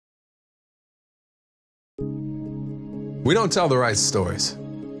We don't tell the right stories.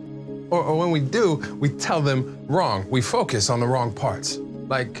 Or when we do, we tell them wrong. We focus on the wrong parts.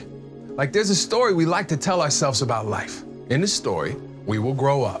 Like there's a story we like to tell ourselves about life. In the story, we will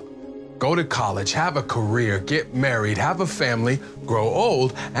grow up, go to college, have a career, get married, have a family, grow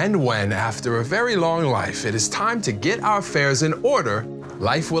old, and when, after a very long life, it is time to get our affairs in order,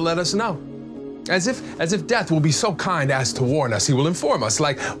 life will let us know. As if death will be so kind as to warn us. He will inform us,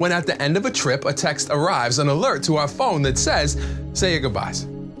 like when at the end of a trip, a text arrives, an alert to our phone that says, say your goodbyes,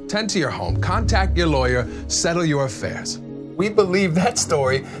 tend to your home, contact your lawyer, settle your affairs. We believe that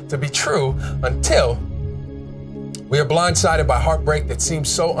story to be true until we are blindsided by heartbreak that seems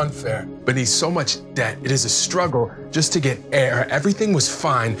so unfair. Beneath so much debt, it is a struggle just to get air. Everything was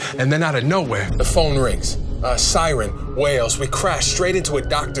fine, and then out of nowhere, the phone rings. A siren wails. We crash straight into a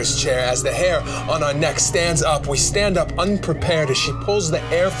doctor's chair. As the hair on our neck stands up, we stand up unprepared as she pulls the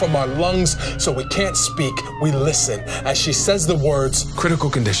air from our lungs so we can't speak. We listen as she says the words, critical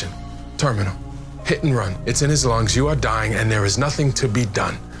condition, terminal, hit and run. It's in his lungs, you are dying, and there is nothing to be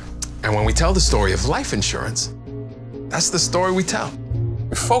done. And when we tell the story of life insurance, that's the story we tell.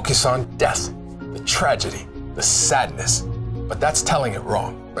 We focus on death, the tragedy, the sadness, but that's telling it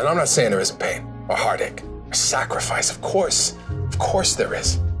wrong. And I'm not saying there isn't pain or heartache. Sacrifice, of course there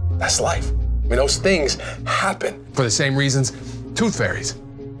is. That's life. I mean, those things happen for the same reasons tooth fairies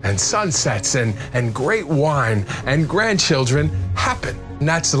and sunsets and great wine and grandchildren happen. And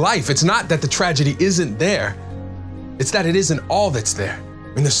that's life. It's not that the tragedy isn't there. It's that it isn't all that's there. I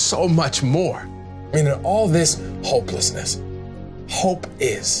mean, there's so much more. I mean, in all this hopelessness, hope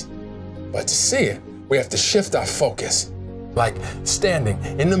is. But to see it, we have to shift our focus. Like standing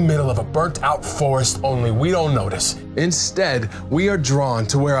in the middle of a burnt-out forest, only we don't notice. Instead, we are drawn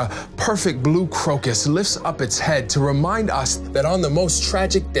to where a perfect blue crocus lifts up its head to remind us that on the most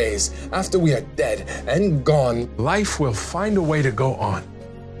tragic days, after we are dead and gone, life will find a way to go on.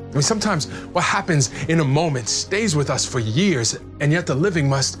 I mean, sometimes what happens in a moment stays with us for years, and yet the living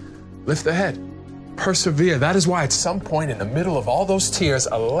must lift the head. Persevere. That is why at some point in the middle of all those tears,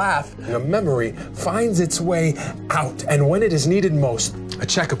 a laugh and a memory finds its way out. And when it is needed most, a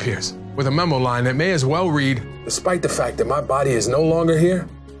check appears with a memo line that may as well read, despite the fact that my body is no longer here,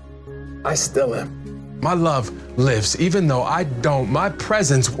 I still am. My love lives. Even though I don't, my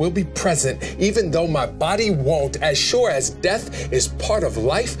presence will be present. Even though my body won't. As sure as death is part of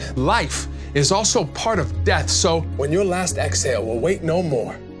life, life is also part of death. So when your last exhale will wait no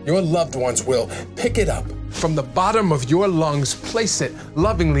more, your loved ones will pick it up from the bottom of your lungs, place it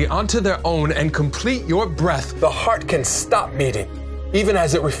lovingly onto their own, and complete your breath. The heart can stop beating, even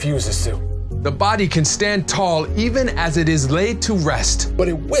as it refuses to. The body can stand tall, even as it is laid to rest. But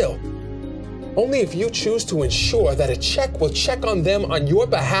it will, only if you choose to ensure that a check will check on them on your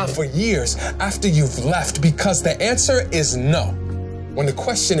behalf for years after you've left, because the answer is no. When the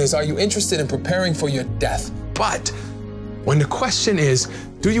question is, are you interested in preparing for your death? But when the question is,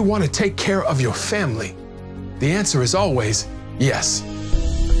 do you want to take care of your family? The answer is always yes.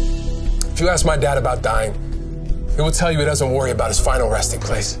 If you ask my dad about dying, he will tell you he doesn't worry about his final resting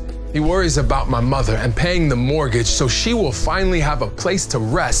place. He worries about my mother and paying the mortgage so she will finally have a place to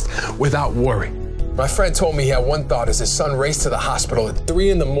rest without worry. My friend told me he had one thought as his son raced to the hospital at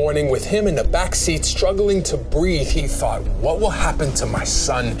 3 in the morning with him in the back seat struggling to breathe. He thought, what will happen to my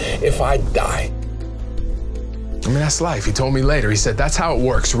son if I die? I mean, that's life. He told me later. He said, that's how it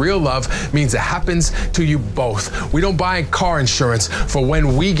works. Real love means it happens to you both. We don't buy car insurance for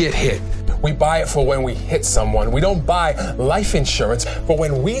when we get hit. We buy it for when we hit someone. We don't buy life insurance for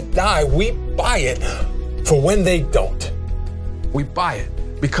when we die. We buy it for when they don't. We buy it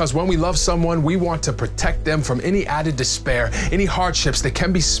because when we love someone, we want to protect them from any added despair, any hardships that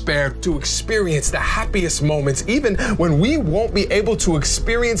can be spared, to experience the happiest moments, even when we won't be able to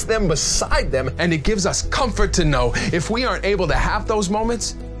experience them beside them. And it gives us comfort to know if we aren't able to have those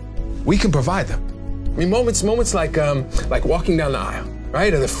moments, we can provide them. I mean, moments like walking down the aisle,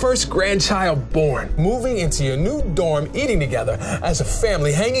 right? Or the first grandchild born, moving into your new dorm, eating together as a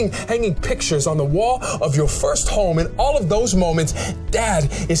family, hanging pictures on the wall of your first home. In all of those moments, Dad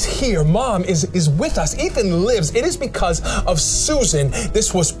is here, Mom is with us, Ethan lives. It is because of Susan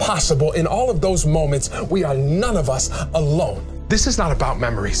this was possible. In all of those moments, we are none of us alone. This is not about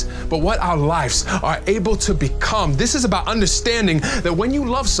memories, but what our lives are able to become. This is about understanding that when you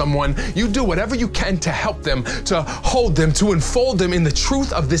love someone, you do whatever you can to help them, to hold them, to enfold them in the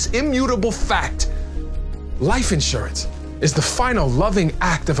truth of this immutable fact. Life insurance is the final loving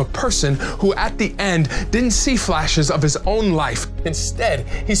act of a person who at the end didn't see flashes of his own life. Instead,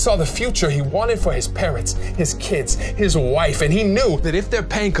 he saw the future he wanted for his parents, his kids, his wife, and he knew that if their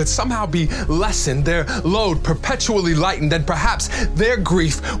pain could somehow be lessened, their load perpetually lightened, then perhaps their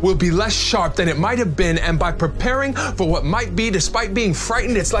grief will be less sharp than it might have been. And by preparing for what might be, despite being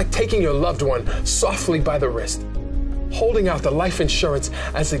frightened, it's like taking your loved one softly by the wrist, holding out the life insurance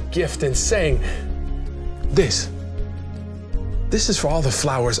as a gift and saying, This is for all the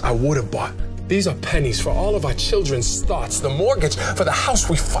flowers I would have bought. These are pennies for all of our children's thoughts, the mortgage for the house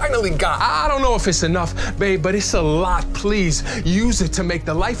we finally got. I don't know if it's enough, babe, but it's a lot. Please use it to make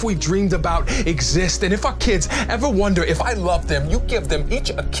the life we dreamed about exist. And if our kids ever wonder if I love them, you give them each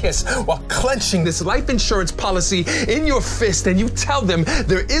a kiss while clenching this life insurance policy in your fist, and you tell them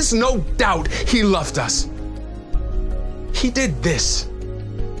there is no doubt he loved us. He did this.